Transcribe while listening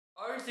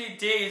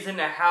OCD is in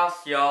the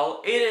house,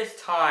 y'all. It is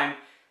time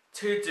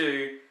to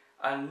do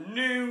a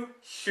new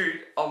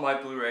shoot on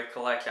my Blu Ray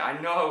collection. I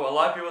know, a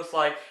lot of people's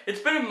like, it's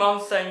been a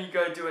month saying you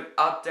gotta do an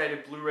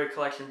updated Blu Ray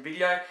collection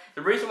video.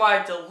 The reason why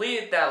I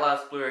deleted that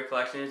last Blu Ray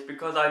collection is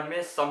because I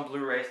missed some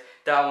Blu Rays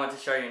that I want to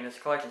show you in this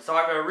collection. So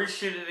I'm gonna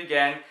reshoot it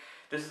again.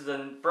 This is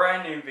a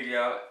brand new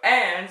video,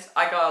 and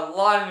I got a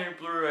lot of new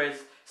Blu Rays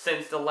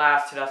since the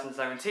last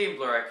 2017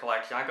 Blu Ray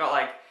collection. I got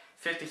like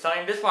 50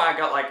 something. This one I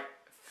got like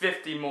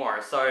 50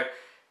 more. So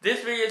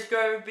this video is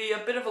going to be a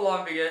bit of a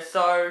long video,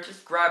 so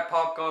just grab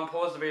popcorn,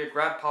 pause the video,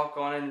 grab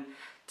popcorn, and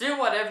do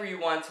whatever you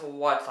want to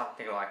watch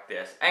something like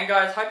this. And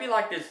guys, hope you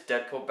like this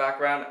Deadpool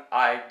background.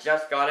 I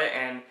just got it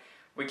and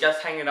we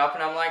just hang it up,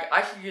 and I'm like,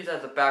 I should use it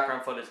as a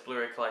background for this Blu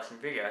Ray collection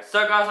video.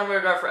 So guys, I'm going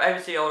to go for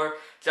ABC order,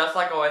 just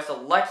like always. So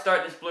let's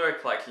start this Blu Ray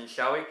collection,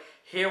 shall we?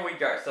 Here we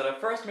go. So the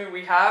first movie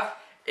we have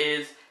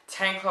is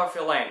 10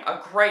 Cloverfield Lane, a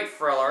great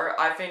thriller.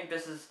 I think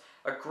this is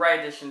a great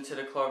addition to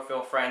the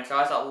Cloverfield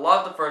franchise. I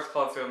love the first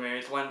Cloverfield movie.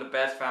 It's one of the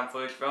best found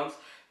footage films.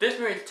 This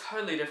movie is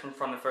totally different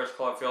from the first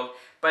Cloverfield,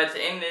 but it's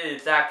in the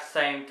exact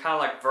same kind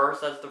of like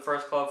verse as the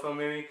first Cloverfield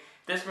movie.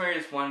 This movie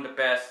is one of the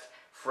best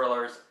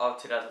thrillers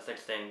of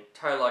 2016.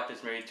 Totally like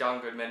this movie.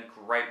 John Goodman,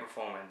 great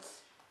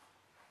performance.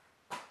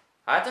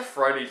 I had to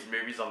throw these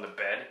movies on the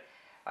bed.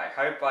 I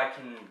hope I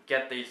can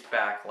get these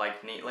back,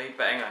 like, neatly.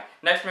 But anyway,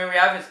 next movie we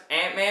have is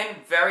Ant-Man.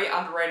 Very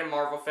underrated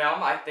Marvel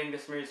film. I think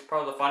this movie is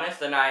probably the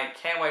funnest, and I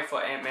can't wait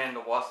for Ant-Man and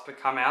the Wasp to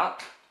come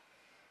out.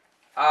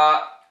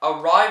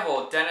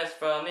 Arrival, Denis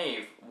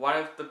Villeneuve. One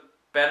of the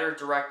better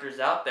directors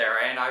out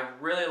there, and I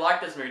really like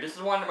this movie. This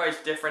is one of the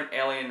most different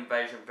alien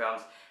invasion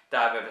films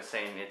that I've ever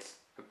seen. It's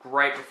a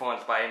great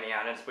performance by Amy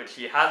Adams, which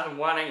she hasn't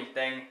won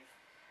anything.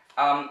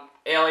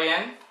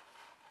 Aliens,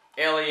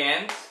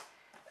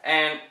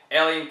 and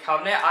Alien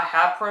Covenant. I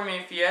have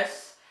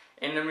Prometheus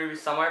in the movie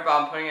somewhere, but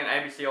I'm putting it in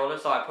ABC order,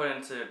 so I put it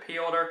into P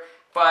order.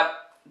 But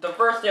the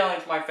first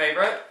Alien's my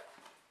favorite.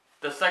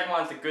 The second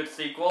one's a good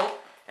sequel.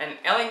 And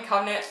Alien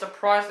Covenant,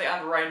 surprisingly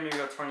underrated movie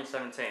of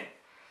 2017.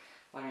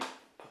 Let me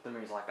put the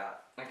movies like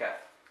that. Okay.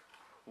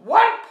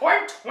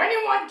 1.21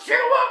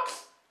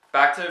 gigawatts!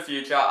 Back to the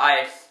Future.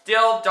 I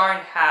still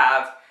don't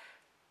have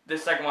the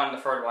second one and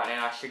the third one,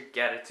 and I should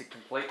get it to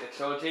complete the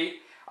trilogy.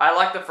 I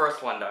like the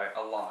first one though,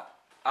 a lot.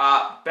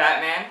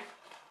 Batman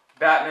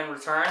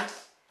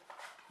Returns,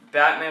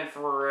 Batman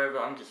Forever.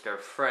 I'm just gonna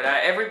throw it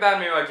out. Every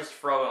Batman movie, I just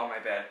throw it on my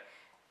bed.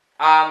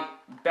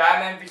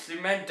 Batman v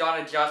Superman,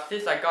 Dawn of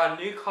Justice. I got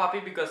a new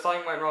copy because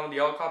something went wrong with the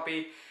old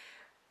copy.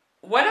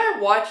 When I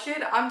watch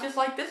it, I'm just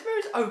like, this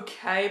movie's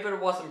okay, but it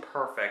wasn't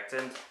perfect,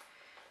 and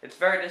it's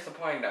very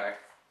disappointing though.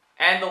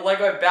 And the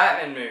Lego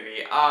Batman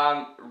movie.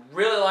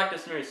 Really like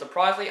this movie.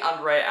 Surprisingly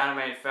underrated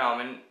animated film,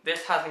 and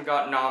this hasn't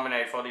got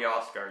nominated for the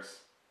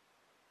Oscars.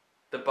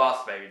 The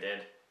Boss Baby did.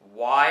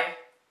 Why?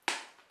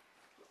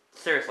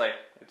 Seriously,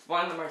 it's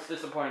one of the most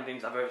disappointing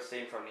things I've ever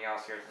seen from the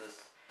Oscars this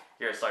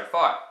year so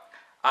far.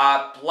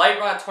 Blade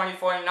Runner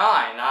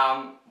 2049,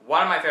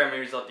 one of my favorite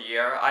movies of the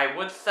year. I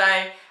would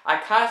say I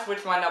kind of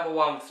switched my number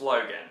one with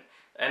Logan,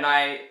 and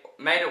I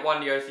made it won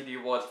the OCD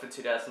Awards for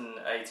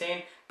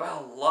 2018, but I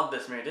love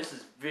this movie. This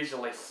is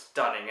visually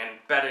stunning and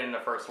better than the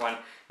first one.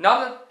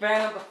 Not a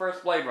fan of the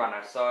first Blade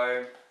Runner,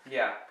 so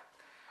yeah.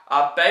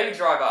 Baby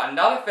Driver,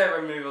 another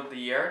favorite movie of the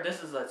year.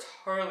 This is a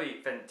totally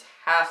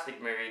fantastic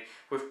movie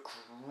with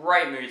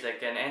great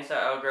music, and Ansel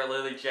Elgort,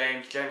 Lily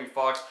James, Jamie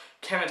Foxx,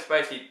 Kevin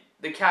Spacey.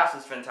 The cast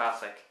is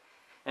fantastic.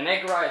 And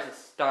Edgar Wright is a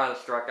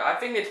stylish director. I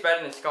think it's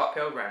better than Scott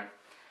Pilgrim.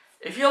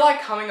 If you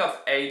like coming of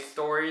age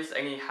stories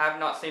and you have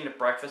not seen The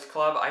Breakfast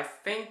Club, I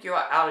think you're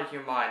out of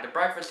your mind. The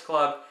Breakfast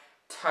Club,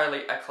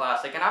 totally a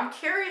classic. And I'm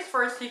curious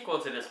for a sequel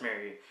to this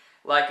movie.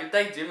 Like, if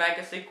they do make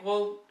a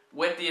sequel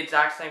with the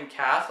exact same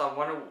cast, I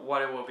wonder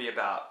what it will be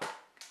about.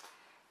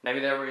 Maybe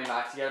they'll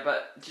reunite together,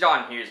 but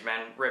John Hughes,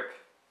 man, rip.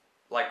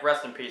 Like,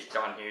 rest in peace,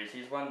 John Hughes.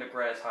 He's one of the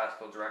greatest high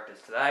school directors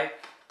today.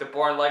 The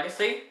Bourne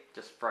Legacy,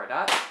 just throw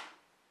that.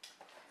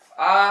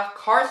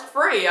 Cars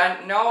 3.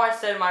 I know I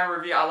said in my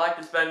review I like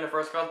this better than the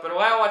first Cars, but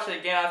when I watch it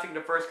again, I think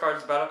the first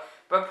Cars is better.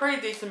 But a pretty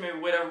decent movie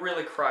with a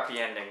really crappy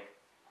ending,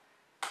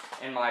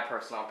 in my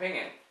personal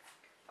opinion.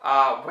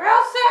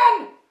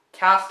 Wilson!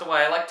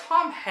 Castaway, like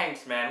Tom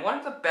Hanks, man, one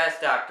of the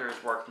best actors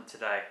working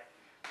today.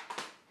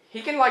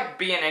 He can like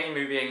be in any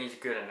movie and he's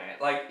good in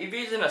it. Like if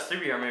he's in a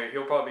superhero movie,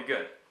 he'll probably be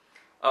good.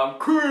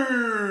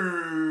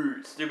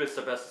 Creed, stupid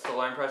Sylvester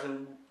Stallone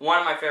impression. One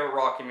of my favorite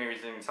Rocky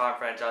movies in the entire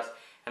franchise,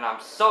 and I'm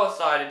so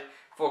excited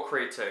for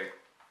Creed 2.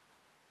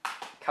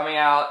 Coming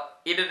out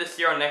either this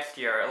year or next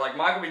year. Like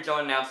Michael B.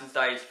 Jordan announced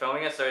that he's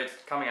filming it, so it's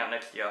coming out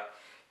next year.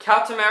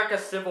 Captain America: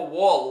 Civil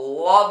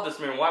War, love this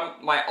movie. One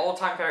of my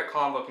all-time favorite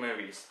comic book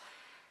movies.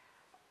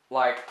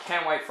 Like,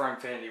 can't wait for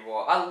Infinity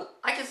War.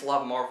 I just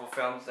love Marvel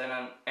films, and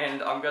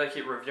I'm gonna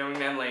keep reviewing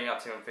them leading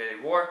up to Infinity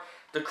War.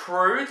 The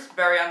Croods,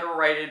 very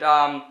underrated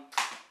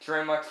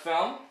DreamWorks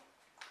film.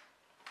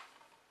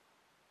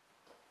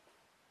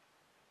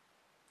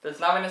 There's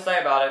nothing to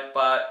say about it,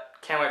 but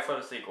can't wait for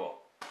the sequel.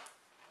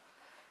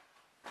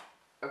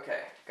 Okay,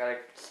 gotta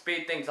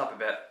speed things up a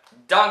bit.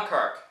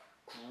 Dunkirk,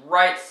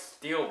 great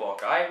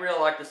steelbook. I really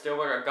like the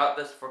steelbook. I got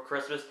this for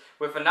Christmas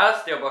with another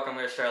steelbook I'm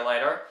going to show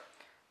later.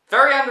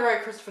 Very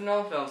underrated Christopher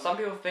Nolan film. Some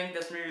people think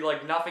this movie,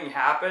 like, nothing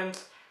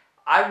happens.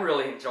 I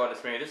really enjoyed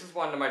this movie. This is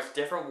one of the most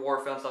different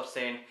war films I've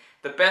seen.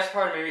 The best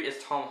part of the movie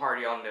is Tom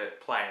Hardy on the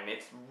plane.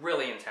 It's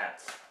really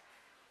intense.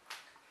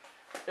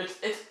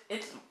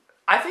 It's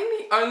I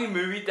think the only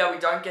movie that we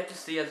don't get to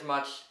see as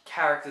much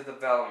character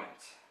development.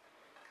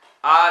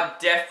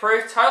 Death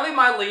Proof, totally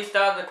my least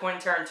out of the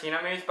Quentin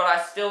Tarantino movies, but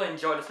I still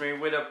enjoyed this movie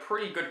with a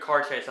pretty good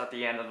car chase at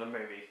the end of the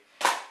movie.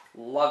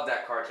 Love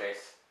that car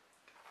chase.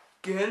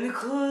 Get in the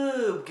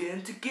club,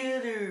 getting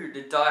together.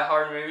 The Die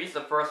Hard movies,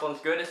 the first one's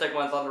good, the second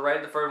one's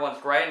underrated, the third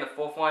one's great, and the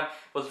fourth one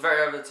was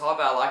very over the top,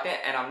 I liked it,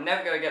 and I'm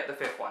never gonna get the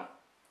fifth one.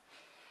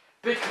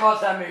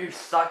 Because that movie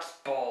sucks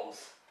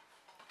balls.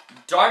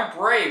 Don't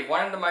Breathe,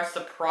 one of the most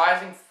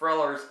surprising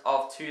thrillers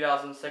of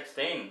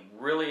 2016.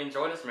 Really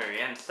enjoyed this movie,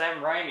 and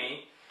Sam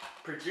Raimi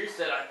produced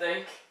it, I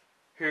think,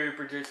 who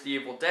produced The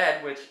Evil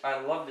Dead, which I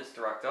love this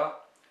director.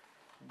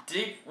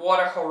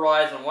 Deepwater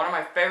Horizon, one of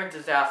my favorite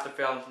disaster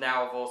films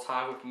now of all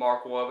time with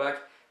Mark Wahlberg.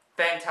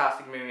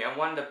 Fantastic movie, and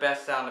one of the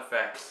best sound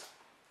effects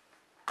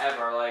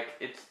ever. Like,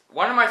 it's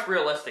one of the most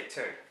realistic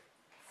too.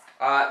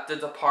 The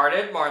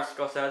Departed, Martin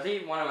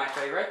Scorsese, one of my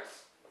favorites.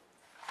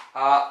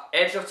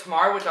 Edge of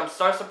Tomorrow, which I'm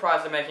so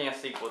surprised they're making a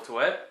sequel to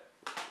it.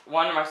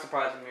 One of my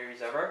surprising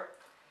movies ever.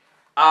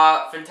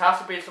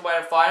 Fantastic Beasts: The Way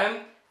to Find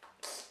Him.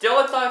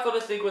 Still excited for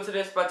the sequel to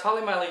this, but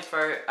totally my least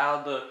favorite out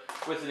of the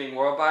Wizarding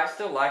World, but I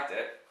still liked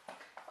it.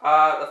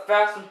 The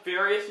Fast and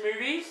Furious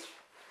movies.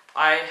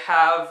 I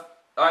have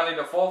only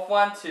the 4th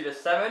one to the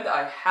 7th.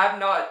 I have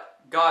not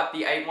got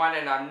the 8th one,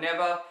 and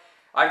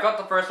I got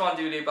the first one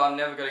DVD, but I'm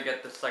never going to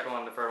get the second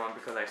one and the third one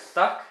because they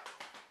suck.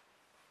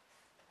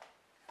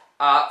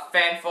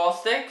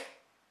 Fantastic.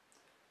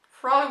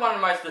 Probably one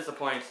of the most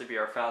disappointing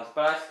superhero films,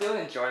 but I still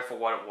enjoyed it for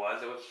what it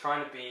was. It was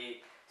trying to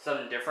be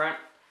something different.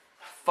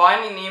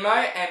 Finding Nemo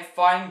and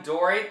Finding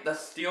Dory, the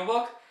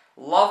Steelbook.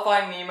 Love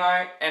Finding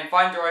Nemo and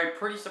Finding Dory,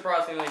 pretty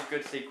surprisingly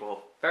good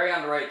sequel. Very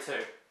underrated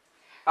too.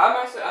 I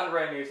have mostly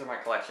underrated movies in my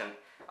collection.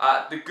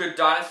 The Good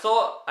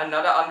Dinosaur,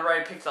 another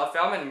underrated Pixar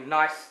film and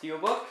nice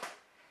steelbook.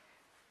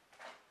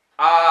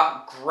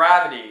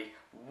 Gravity,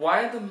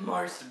 one of the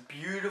most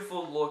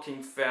beautiful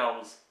looking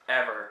films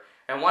ever.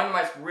 And one of the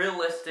most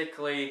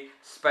realistically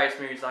space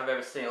movies I've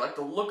ever seen. Like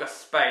the look of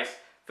space,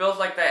 feels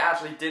like they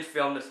actually did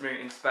film this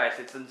movie in space.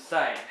 It's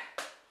insane.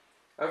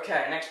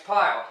 Okay, next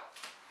pile.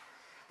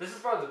 This is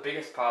probably the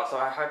biggest pile, so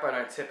I hope I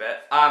don't tip it.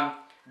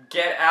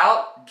 Get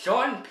Out,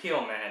 Jordan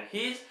Peele, man.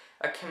 He's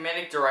a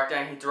comedic director,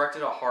 and he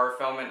directed a horror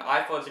film, and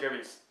I thought it was gonna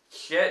be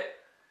shit.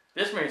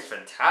 This movie's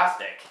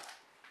fantastic.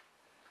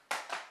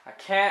 I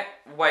can't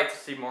wait to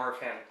see more of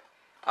him.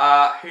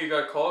 Who you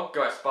got called?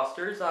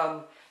 Ghostbusters.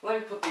 Let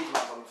me put these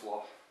ones on the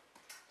floor,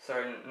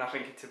 so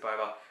nothing can tip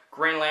over.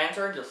 Green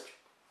Lantern, just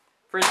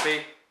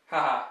frisbee.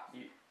 Haha.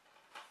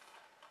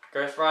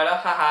 Ghost Rider,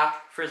 haha.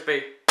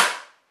 Frisbee.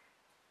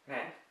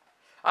 Man.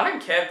 I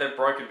don't care if they're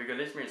broken because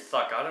these movies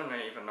suck. I don't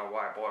even know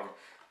why I bought them.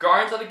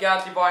 Guardians of the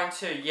Galaxy Volume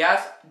 2.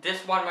 Yes,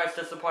 this one most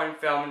disappointing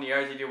film in the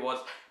OTD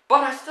Awards,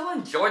 but I still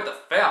enjoyed the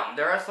film.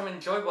 There are some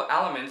enjoyable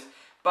elements,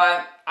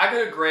 but I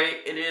could agree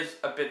it is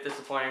a bit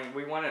disappointing.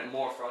 We wanted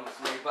more from this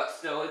movie, but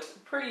still, it's a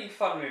pretty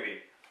fun movie.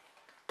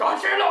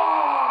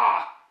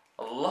 Godzilla!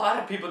 A lot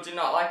of people do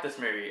not like this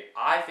movie.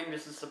 I think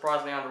this is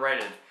surprisingly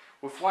underrated,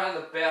 with one of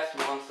the best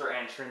monster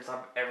entrants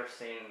I've ever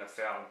seen in a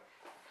film.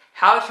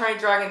 How to Train Your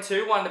Dragon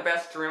 2, one of the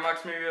best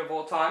DreamWorks movies of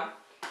all time,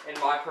 in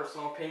my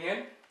personal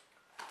opinion.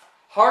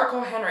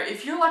 Hardcore Henry,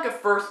 if you're like a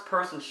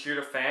first-person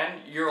shooter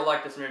fan, you'll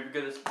like this movie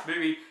because this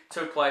movie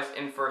took place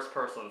in first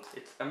person.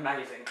 It's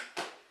amazing.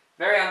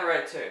 Very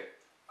underrated too.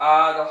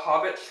 The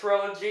Hobbit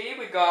trilogy,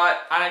 we got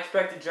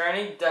Unexpected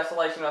Journey,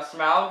 Desolation of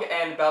Smaug,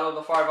 and Battle of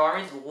the Five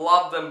Armies.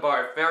 Love them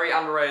both. Very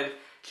underrated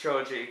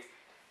trilogy.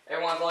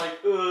 Everyone's like,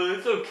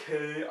 it's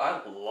okay.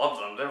 I love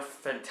them. They're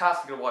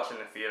fantastic to watch in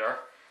the theater.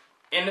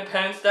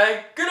 Independence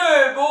Day.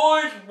 G'day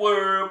boys,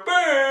 we're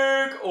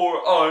back,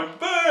 or I'm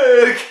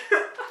back.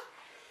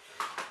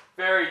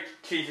 Very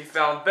cheesy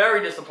film,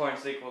 very disappointing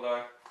sequel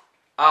though.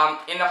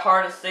 In the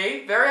Heart of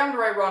Sea, very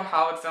underrated Ron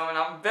Howard film, and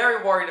I'm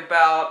very worried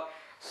about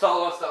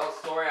Solo Style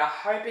Story. I'm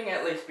hoping it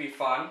at least be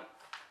fun.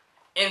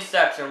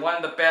 Inception, one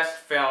of the best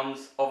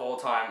films of all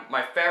time.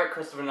 My favorite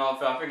Christopher Nolan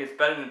film. I think it's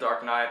better than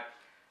Dark Knight.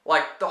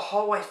 Like, the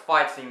hallway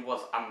fight scene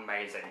was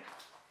amazing.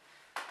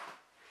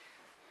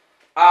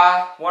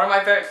 One of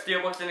my favorite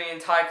steelbooks in the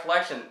entire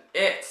collection.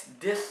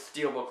 This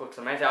steelbook looks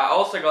amazing. I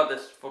also got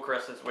this for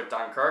Christmas with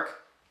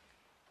Dunkirk.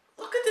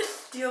 Look at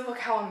this steelbook,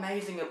 how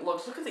amazing it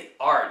looks. Look at the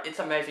art. It's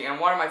amazing. And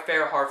one of my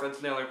favorite horror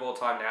films nearly of all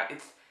time now.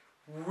 It's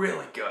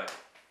really good.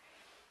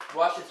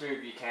 Watch this movie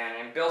if you can.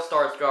 And Bill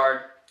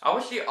Skarsgård. I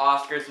wish the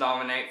Oscars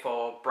nominate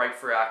for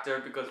Breakthrough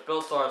Actor because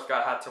Bill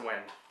Skarsgård had to win.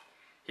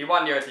 He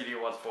won the OTD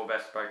Awards for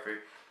Best Breakthrough.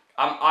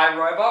 I,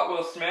 Robot,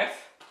 Will Smith.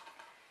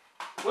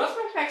 Will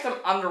Smith makes some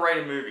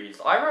underrated movies.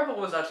 I, Robot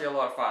was actually a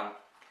lot of fun.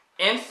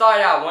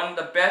 Inside Out, one of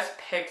the best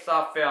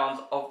Pixar films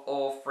of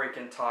all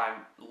freaking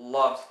time.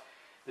 Loves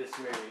this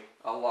movie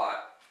a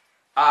lot.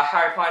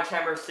 Harry Potter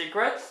Chamber of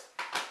Secrets.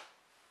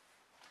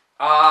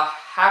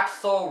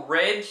 Hacksaw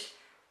Ridge.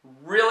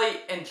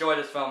 Really enjoyed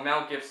this film.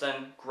 Mel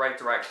Gibson, great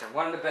direction.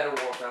 One of the better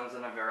war films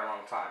in a very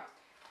long time.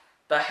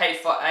 The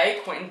Hateful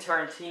Eight, Quentin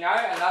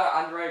Tarantino, another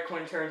underrated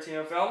Quentin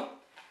Tarantino film.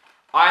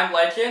 I Am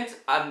Legend,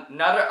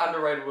 another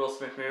underrated Will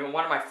Smith movie,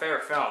 one of my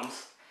favorite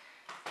films.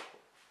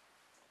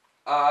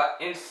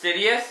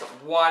 Insidious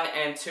 1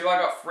 and 2, I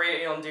got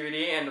 3 on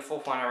DVD, and the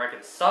fourth one I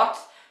reckon sucks.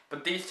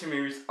 But these two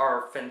movies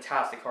are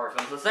fantastic horror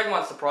films. The second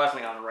one's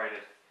surprisingly underrated.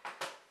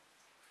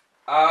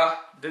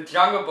 The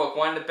Jungle Book,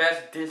 one of the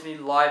best Disney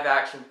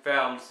live-action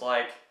films,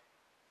 like,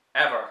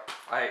 ever.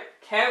 I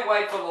can't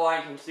wait for The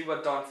Lion King to see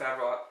what Don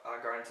Favreau are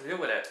going to do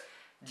with it.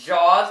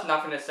 Jaws,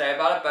 nothing to say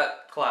about it,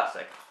 but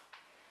classic.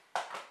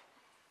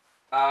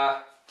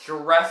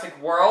 Jurassic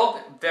World,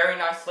 very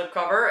nice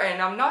slipcover,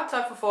 and I'm not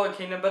typed for Fallen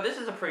Kingdom, but this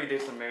is a pretty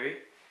decent movie.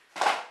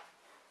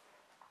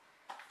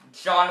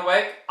 John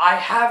Wick, I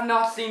have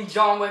not seen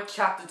John Wick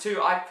Chapter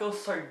 2, I feel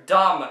so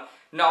dumb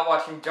not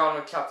watching John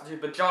Wick Chapter 2,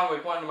 but John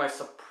Wick, one of the most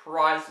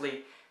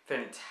surprisingly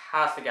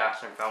fantastic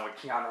action film with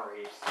Keanu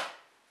Reeves.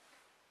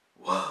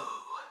 Whoa.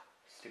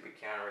 Stupid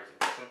Keanu Reeves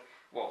impression.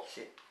 Whoa,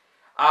 shit.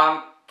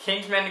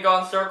 Kingsman The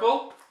Golden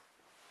Circle.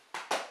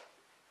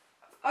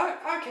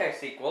 Okay,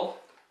 sequel.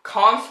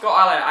 Kong Skull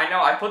Island. I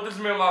know, I put this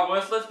movie on my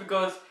worst list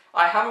because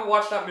I haven't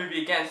watched that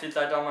movie again since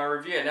I done my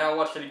review. And now I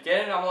watched it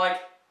again and I'm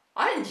like,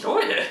 I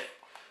enjoyed it.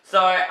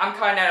 So I'm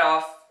cutting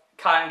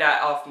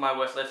that off my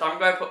wish list. I'm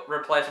going to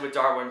replace it with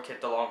Darwin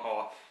Kid the Long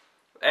Haul.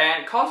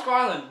 And Kong Skull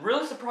Island,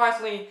 really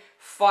surprisingly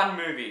fun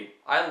movie.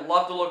 I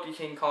love the look of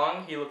King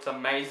Kong. He looks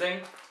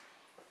amazing.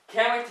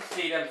 Can't wait to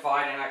see them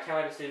fight, and I can't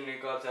wait to see the new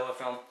Godzilla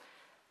film.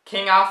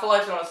 King Arthur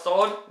Legend on a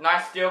Sword,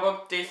 nice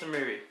steelbook, decent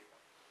movie.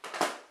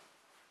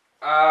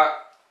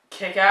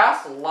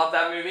 Kick-Ass, love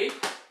that movie.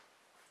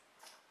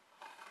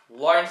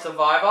 Lone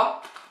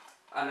Survivor,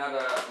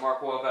 another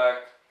Mark Wahlberg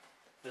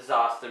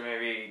disaster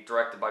movie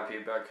directed by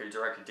Peter Berg, who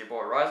directed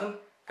Deepwater Horizon.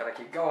 Gotta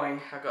keep going.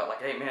 I've got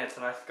like 8 minutes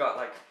and I've got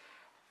like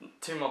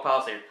 2 more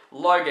parts here.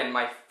 Logan,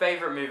 my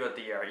favorite movie of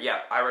the year. Yeah,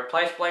 I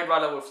replaced Blade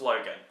Runner with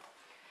Logan.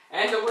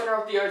 And the winner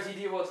of the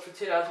OZD Awards for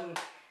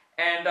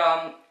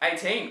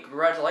 2018.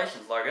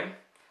 Congratulations, Logan.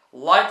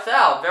 Lights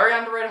Out, very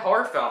underrated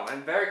horror film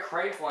and very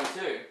creative one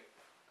too.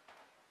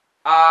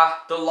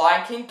 The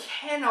Lion King,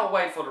 cannot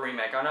wait for the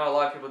remake. I know a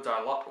lot of people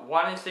don't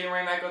want to see a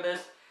remake of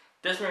this.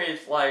 This movie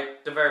is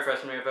like the very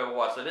first movie I've ever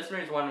watched, so this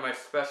movie is one of the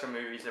most special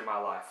movies in my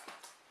life.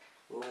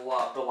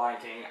 Love The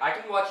Lion King. I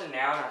can watch it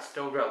now and I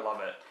still gonna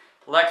love it.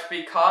 Lex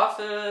B.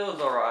 Castle, it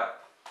was alright.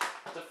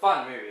 It's a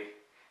fun movie.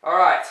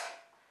 Alright.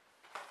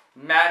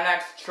 Mad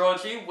Max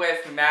trilogy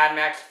with Mad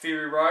Max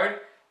Fury Road.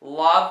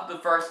 Love the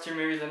first 2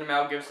 movies in the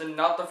Mel Gibson,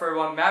 not the third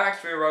one. Mad Max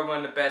Fury Road, one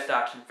of the best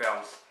action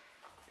films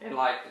in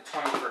like the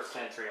 21st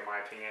century in my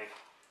opinion.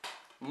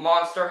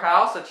 Monster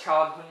House, a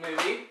childhood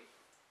movie.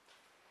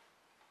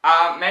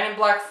 Men in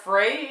Black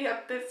 3, a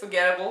bit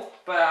forgettable,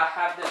 but I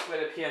have this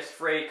with a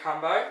PS3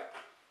 combo.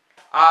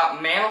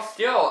 Man of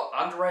Steel,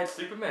 underrated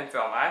Superman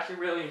film. I actually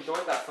really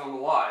enjoyed that film a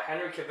lot.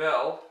 Henry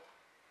Cavill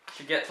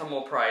should get some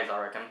more praise,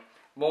 I reckon.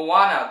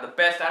 Moana, the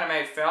best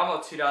animated film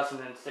of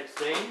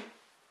 2016.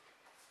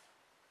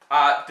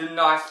 The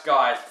Nice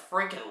Guys,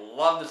 freaking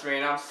love this movie,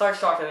 and I'm so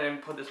shocked I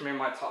didn't put this movie in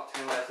my top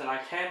 10 list, and I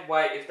can't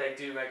wait if they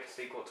do make a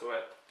sequel to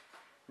it.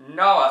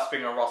 Noah,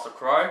 speaking of Russell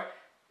Crowe,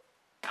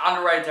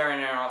 underrated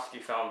Darren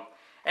Aronofsky film.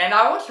 And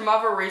I watched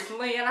Mother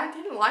recently and I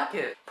didn't like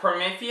it.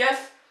 Prometheus,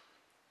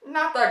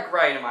 not that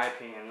great in my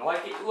opinion.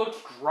 Like, it looks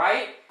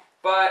great,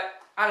 but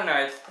I don't know,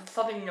 it's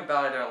something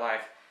about it I don't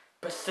like.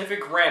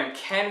 Pacific Rim,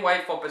 can't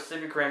wait for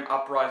Pacific Rim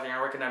Uprising.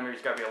 I reckon that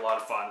movie's gonna be a lot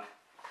of fun.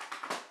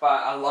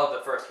 But I love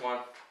the first one.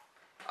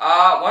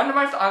 One of the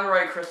most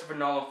underrated Christopher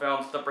Nolan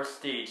films, The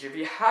Prestige. If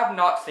you have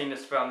not seen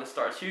this film, this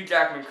stars Hugh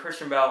Jackman,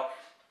 Christian Bale,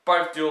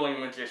 both dueling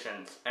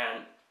magicians,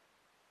 and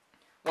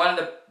one of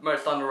the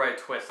most underrated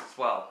twists as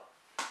well.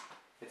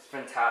 It's a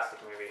fantastic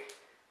movie.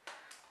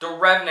 The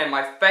Revenant,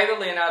 my favorite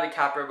Leonardo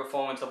DiCaprio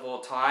performance of all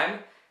time,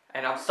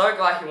 and I'm so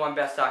glad he won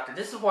Best Actor.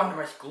 This is one of the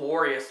most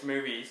glorious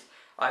movies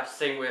I've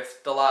seen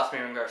with the last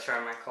movie I'm going to show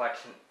in my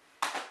collection.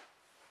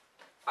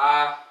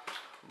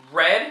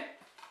 Red,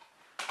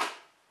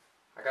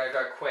 I gotta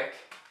go quick.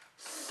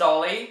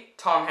 Sully,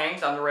 Tom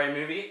Hanks, underrated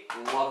movie,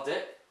 loved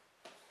it.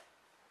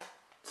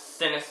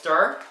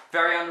 Sinister,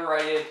 very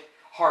underrated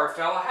horror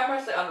film. I have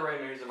mostly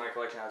underrated movies in my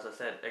collection, as I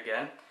said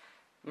again.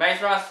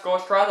 Maze Runner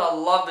Scorched Trials, I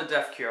love The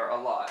Death Cure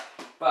a lot.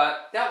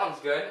 But that one's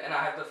good, and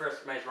I have the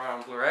first Maze Runner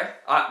on Blu Ray.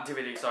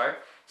 DVD, sorry.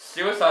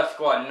 Suicide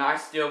Squad,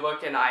 nice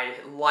steelbook, and I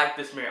like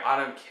this movie.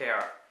 I don't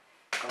care.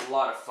 A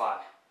lot of fun.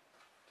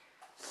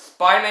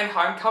 Spider-Man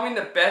Homecoming,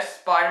 the best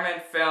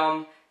Spider-Man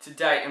film to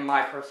date, in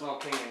my personal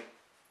opinion.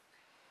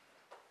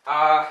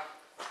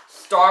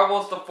 Star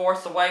Wars The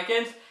Force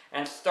Awakens,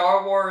 and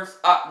Star Wars,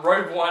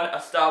 Rogue One,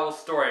 A Star Wars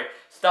Story.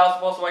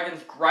 Star Wars Force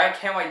Awakens, great,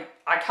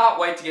 I can't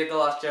wait to get The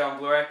Last Jedi on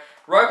Blu Ray.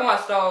 Rogue One,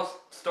 A Star Wars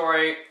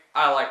Story,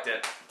 I liked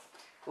it.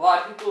 A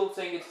lot of people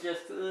think it's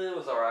just, it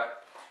was alright.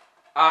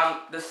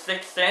 The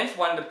Sixth Sense,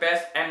 one of the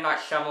best M. Night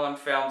Shyamalan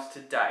films to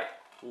date.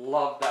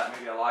 Love that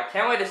movie a lot. I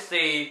can't wait to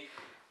see,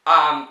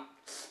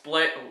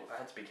 Split. Oh, I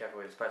have to be careful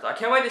with this place. I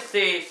can't wait to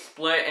see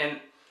Split and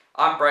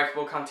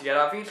Unbreakable come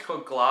together. I think it's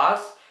called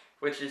Glass,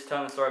 which is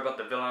telling the story about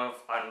the villain of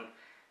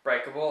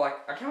Unbreakable.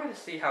 Like, I can't wait to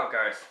see how it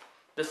goes.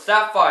 The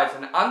Sapphires,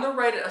 an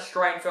underrated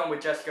Australian film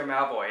with Jessica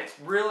Mauboy. It's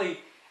really,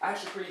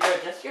 actually pretty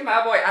good. Jessica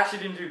Mauboy actually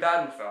didn't do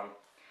bad in the film.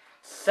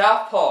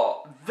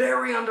 Southpaw,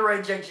 very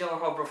underrated Jake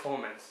Gyllenhaal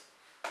performance.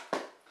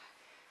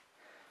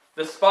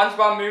 The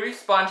SpongeBob movie,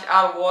 Sponge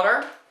Out of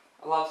Water.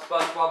 I loved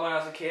SpongeBob when I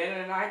was a kid,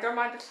 and I don't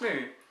mind this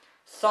movie.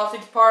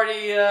 Sausage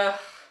Party,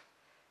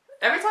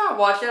 every time I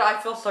watch it, I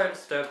feel so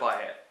disturbed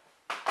by it.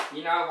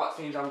 You know what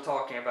scenes I'm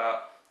talking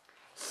about.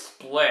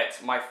 Split,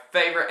 my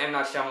favorite M.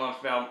 Night Shyamalan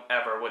film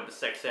ever with The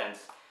Sixth Sense.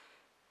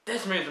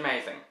 This movie's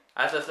amazing.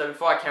 As I said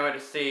before, I can't wait to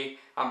see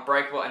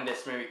Unbreakable and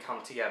this movie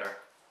come together.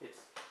 It's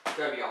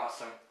gonna be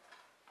awesome.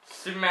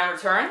 Superman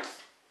Returns.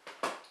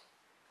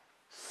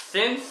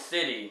 Sin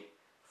City.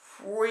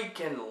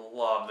 Freaking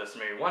love this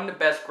movie. One of the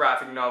best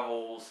graphic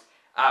novels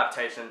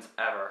adaptations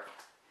ever.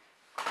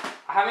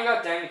 I haven't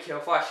got Danny to Kill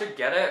For. I should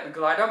get it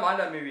because I don't mind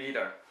that movie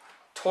either.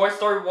 Toy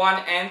Story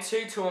 1 and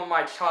 2, two of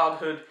my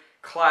childhood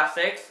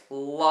classics.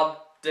 Loved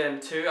them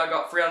too. I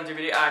got 3 on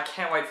DVD and I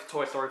can't wait for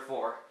Toy Story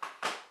 4.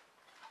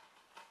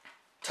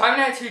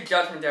 Terminator 2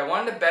 Judgment Day,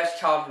 one of the best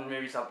childhood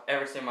movies I've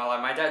ever seen in my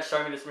life. My dad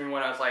showed me this movie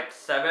when I was like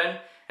 7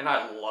 and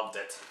I loved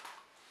it.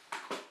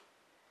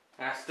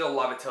 And I still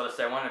love it till this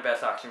day. One of the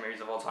best action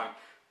movies of all time.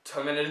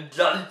 Terminator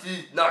Judgment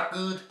Day, not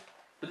good,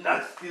 but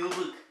not still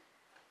good.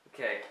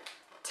 Okay.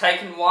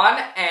 Taken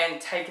 1 and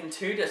Taken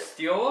 2 to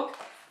Steelbook.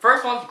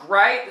 First one's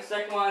great, the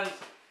second one's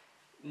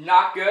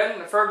not good,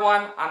 and the third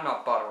one, I'm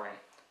not bothering.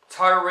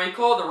 Total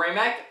Recall, the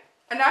remake,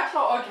 an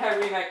actual okay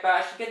remake, but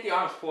I should get the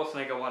Arnold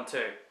Schwarzenegger one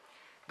too.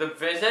 The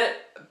Visit,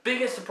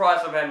 biggest surprise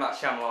I've had about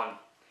Shyamalan.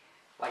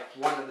 Like,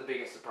 one of the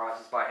biggest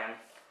surprises by him.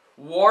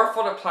 War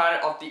for the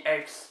Planet of the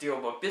Apes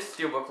Steelbook. This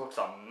Steelbook looks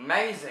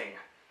amazing.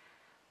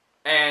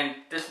 And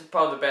this is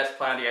probably the best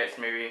Planet of the Apes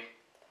movie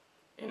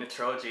in the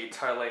trilogy,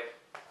 totally.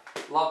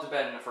 Loved it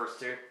better than the first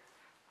two.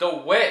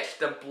 The Witch,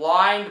 the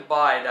blind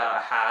buy that I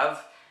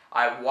have,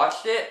 I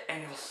watched it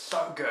and it was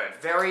so good.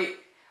 Very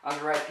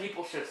underrated.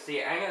 People should see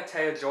it. Anya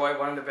Taylor-Joy,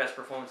 one of the best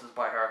performances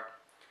by her.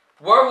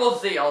 World War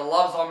Z, I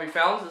love zombie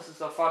films. This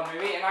is a fun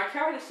movie and I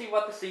can't wait to see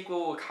what the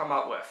sequel will come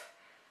up with.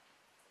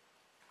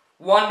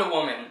 Wonder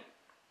Woman.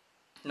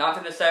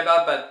 Nothing to say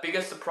about it, but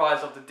biggest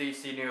surprise of the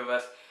DC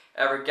universe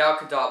ever. Gal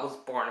Gadot was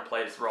born to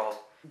play this role.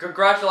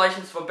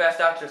 Congratulations for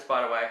Best Actress,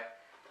 by the way.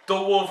 The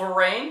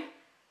Wolverine.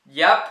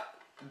 Yep,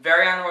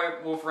 very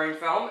underrated Wolverine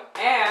film.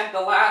 And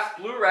the last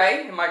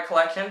Blu-ray in my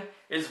collection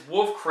is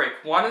Wolf Creek,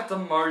 one of the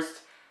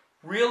most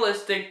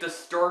realistic,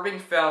 disturbing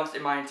films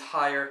in my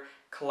entire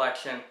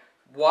collection.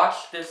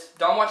 Watch this,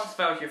 don't watch this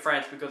film with your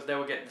friends because they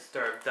will get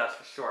disturbed, that's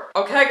for sure.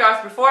 Okay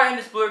guys, before I end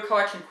this Blu-ray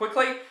collection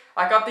quickly,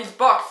 I got these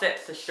box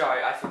sets to show.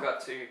 I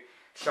forgot to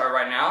show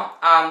right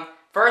now.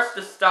 First,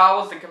 the Star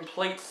Wars The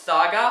Complete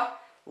Saga.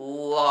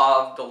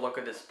 Love the look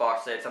of this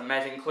box set. It's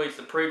amazing. It includes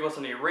the prequels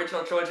and the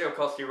original trilogy. Of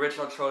course, the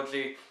original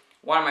trilogy,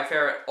 one of my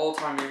favorite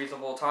all-time movies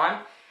of all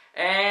time.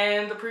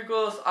 And the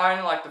prequels, I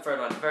only like the third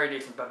one. It's very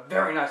decent, but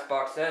very nice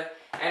box set.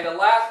 And the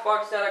last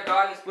box set I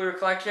got in this Blu-ray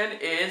collection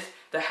is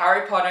the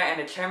Harry Potter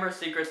and the Chamber of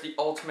Secrets, the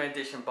Ultimate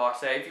Edition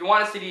box set. If you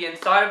want to see the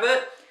inside of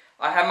it,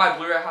 I have my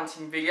Blu-ray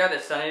hunting video, the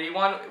Sanity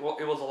one. It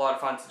was a lot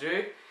of fun to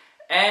do.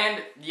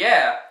 And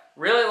yeah,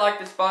 really like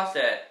this box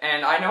set.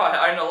 And I know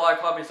I own a lot of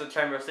copies of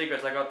Chamber of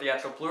Secrets. I got the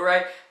actual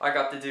Blu-ray, I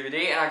got the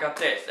DVD, and I got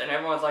this. And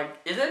everyone's like,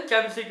 isn't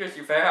Chamber of Secrets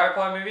your favorite Harry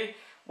Potter movie?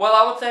 Well,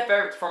 I would say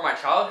favorite from my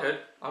childhood.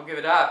 I'll give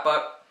it that,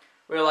 but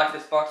really like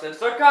this box set.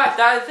 So guys,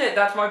 that is it.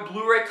 That's my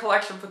Blu-ray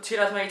collection for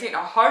 2018.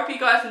 I hope you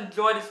guys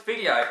enjoyed this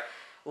video.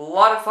 A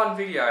lot of fun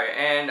video,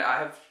 and I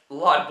have a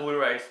lot of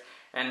Blu-rays.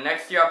 And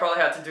next year I'll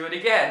probably have to do it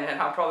again,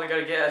 and I'm probably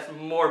going to get as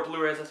more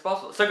Blu-rays as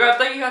possible. So guys,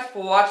 thank you guys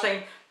for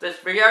watching this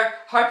video.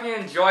 Hope you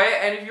enjoy it,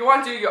 and if you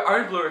want to do your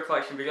own Blu-ray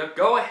collection video,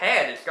 go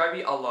ahead. It's going to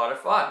be a lot of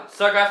fun.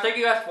 So guys, thank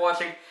you guys for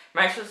watching.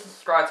 Make sure to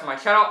subscribe to my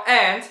channel,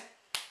 and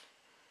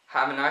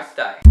have a nice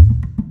day.